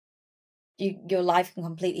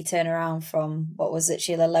completely turn around from what was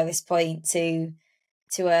actually the lowest point to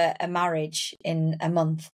a marriage in a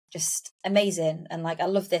month. Just amazing. And like, I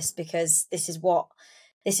love this because this is what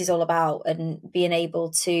this is all about, and being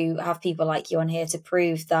able to have people like you on here to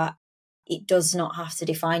prove that it does not have to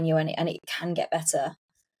define you, and it can get better.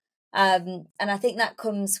 And I think that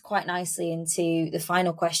comes quite nicely into the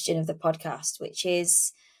final question of the podcast, which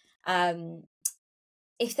is,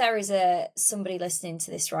 if there is somebody listening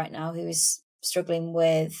to this right now who is struggling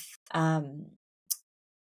with,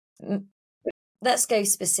 let's go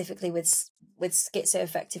specifically with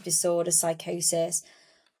schizoaffective disorder, psychosis,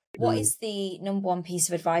 what is the number one piece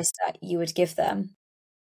of advice that you would give them?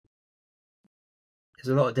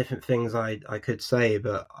 There's a lot of different things I could say,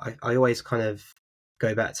 but I always kind of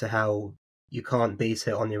go back to how you can't beat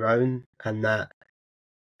it on your own, and that,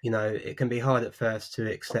 you know, it can be hard at first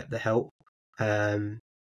to accept the help,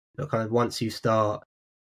 But kind of once you start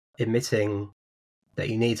admitting that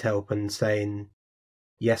you need help and saying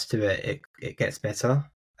yes to it gets better.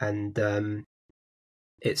 And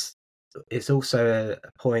it's also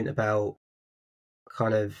a point about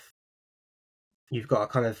kind of you've got to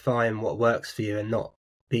kind of find what works for you and not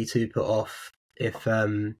be too put off if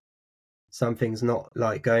something's not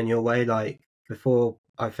like going your way. Like before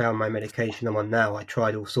I found my medication I'm on now, I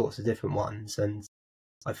tried all sorts of different ones and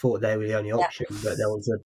I thought they were the only option, but there was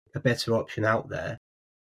a better option out there.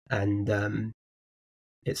 And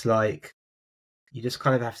it's like you just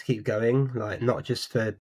kind of have to keep going, like not just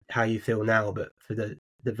for how you feel now, but for the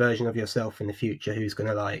version of yourself in the future who's going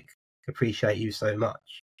to like appreciate you so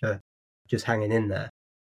much for just hanging in there.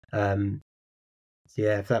 So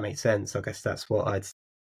yeah, if that makes sense, I guess that's what I'd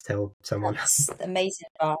tell someone. That's amazing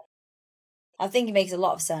advice. I think it makes a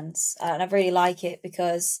lot of sense, and I really like it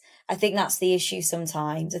because I think that's the issue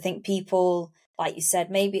sometimes. I think people, like you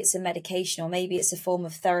said, maybe it's a medication, or maybe it's a form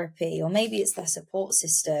of therapy, or maybe it's their support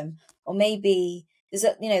system, or maybe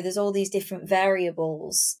there's all these different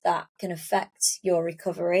variables that can affect your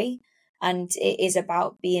recovery, and it is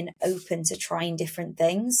about being open to trying different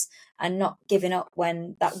things and not giving up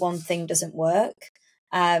when that one thing doesn't work.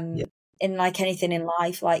 Yeah. In like anything in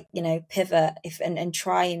life, like pivot and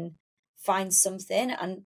try and find something,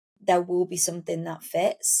 and there will be something that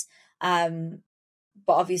fits. But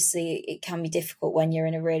obviously it can be difficult when you're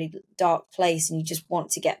in a really dark place and you just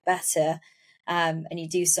want to get better, and you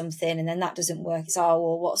do something and then that doesn't work. It's, oh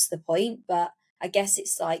well, what's the point? But I guess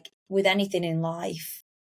it's like with anything in life,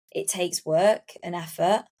 it takes work and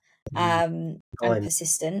effort, and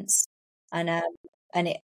persistence, and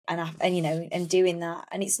and doing that.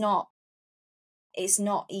 And it's not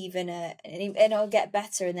even and it'll get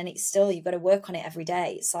better, and then it's still, you've got to work on it every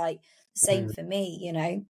day. It's like the same for me.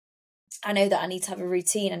 I know that I need to have a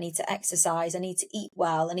routine, I need to exercise, I need to eat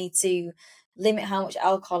well, I need to limit how much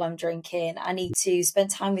alcohol I'm drinking, I need to spend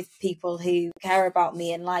time with people who care about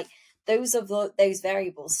me, and like those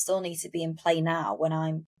variables still need to be in play now when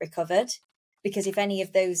I'm recovered, because if any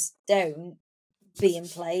of those don't be in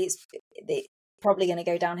play, it's probably going to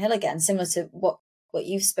go downhill again, similar to what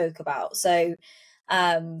you spoke about. So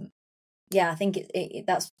I think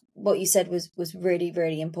that's what you said was really,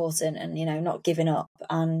 really important, and not giving up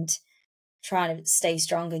and trying to stay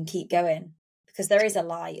strong and keep going, because there is a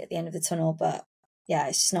light at the end of the tunnel, but yeah,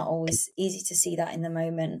 it's just not always easy to see that in the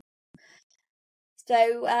moment.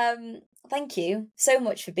 So thank you so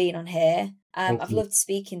much for being on here. I've loved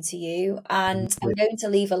speaking to you, and I'm going to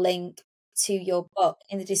leave a link to your book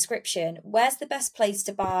in the description. Where's the best place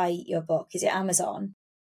to buy your book? Is it Amazon?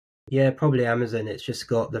 Yeah, probably Amazon. It's just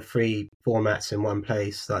got the free formats in one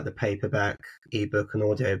place, like the paperback, ebook, and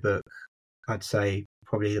audiobook. I'd say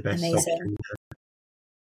probably the best option.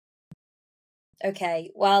 Okay,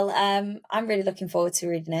 well, I'm really looking forward to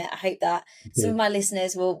reading it. I hope that some of my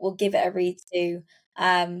listeners will give it a read too.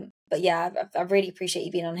 But yeah, I really appreciate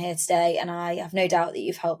you being on here today, and I have no doubt that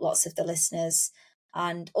you've helped lots of the listeners,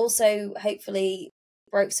 and also hopefully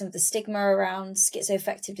broke some of the stigma around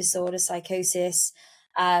schizoaffective disorder, psychosis,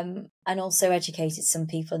 and also educated some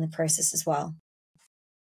people in the process as well.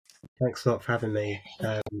 Thanks a lot for having me,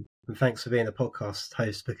 and thanks for being a podcast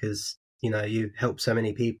host, because you help so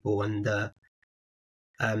many people and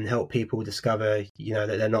help people discover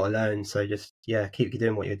that they're not alone. So just keep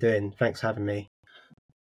doing what you're doing. Thanks for having me.